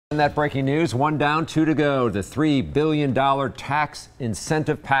that breaking news, one down, two to go. The $3 billion tax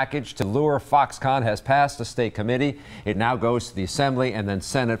incentive package to lure Foxconn has passed a state committee. It now goes to the Assembly and then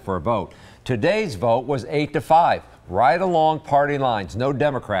Senate for a vote. Today's vote was 8-5, right along party lines. No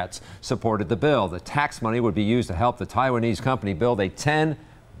Democrats supported the bill. The tax money would be used to help the Taiwanese company build a $10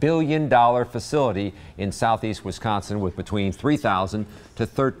 billion facility in southeast Wisconsin with between 3,000 to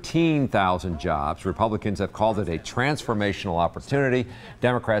 13,000 jobs. Republicans have called it a transformational opportunity.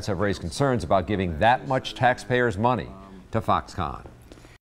 Democrats have raised concerns about giving that much taxpayers' money to Foxconn.